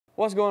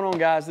What's going on,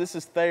 guys? This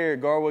is Thayer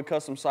at Garwood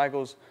Custom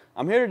Cycles.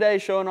 I'm here today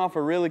showing off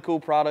a really cool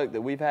product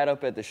that we've had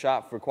up at the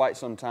shop for quite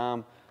some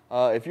time.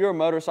 If you're a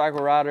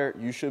motorcycle rider,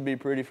 you should be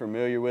pretty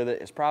familiar with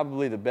it. It's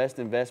probably the best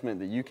investment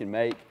that you can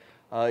make,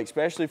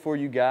 especially for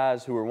you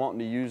guys who are wanting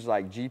to use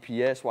like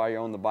GPS while you're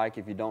on the bike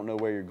if you don't know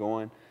where you're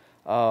going.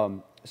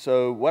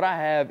 So what I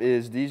have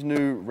is these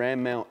new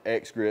Ram Mount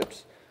X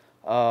grips.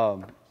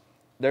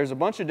 There's a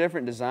bunch of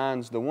different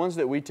designs. The ones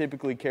that we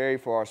typically carry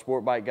for our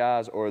sport bike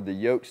guys are the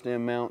yoke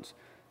stem mounts.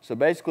 So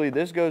basically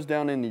this goes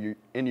down into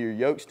your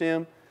yoke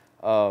stem,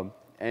 and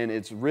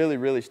it's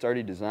really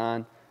sturdy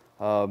design.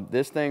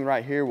 This thing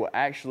right here will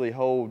actually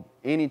hold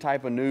any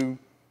type of new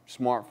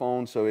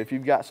smartphone. So if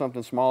you've got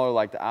something smaller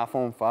like the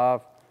iPhone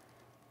 5,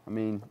 I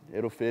mean,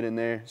 it'll fit in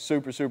there.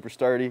 Super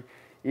sturdy.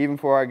 Even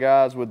for our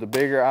guys with the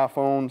bigger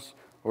iPhones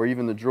or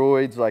even the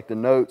Droids like the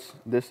Notes,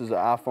 this is an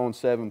iPhone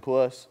 7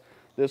 Plus.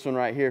 This one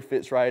right here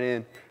fits right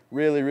in.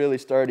 Really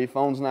sturdy.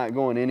 Phone's not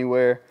going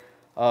anywhere.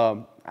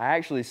 I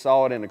actually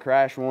saw it in a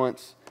crash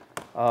once.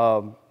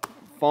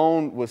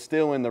 Phone was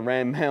still in the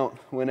Ram mount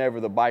whenever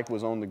the bike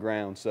was on the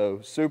ground. So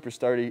super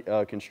sturdy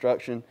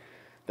construction.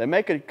 They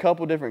make a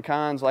couple different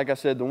kinds. Like I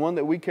said, the one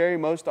that we carry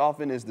most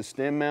often is the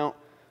stem mount.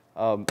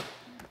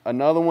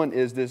 Another one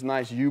is this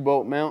nice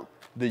U-bolt mount.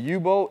 The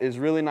U-bolt is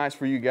really nice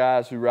for you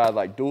guys who ride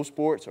like dual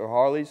sports or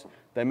Harleys.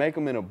 They make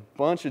them in a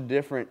bunch of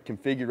different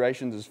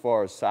configurations as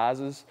far as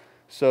sizes.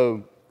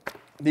 So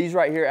these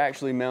right here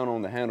actually mount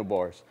on the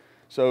handlebars.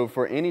 So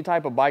for any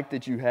type of bike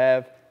that you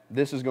have,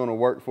 this is going to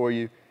work for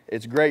you.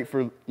 It's great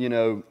for, you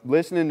know,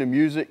 listening to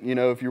music, you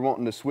know, if you're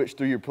wanting to switch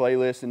through your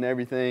playlist and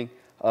everything,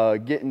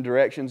 getting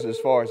directions as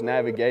far as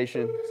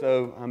navigation.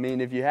 So, I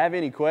mean, if you have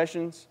any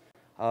questions,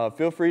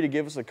 feel free to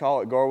give us a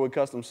call at Garwood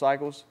Custom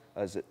Cycles.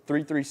 It's at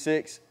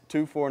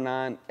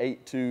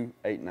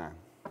 336-249-8289.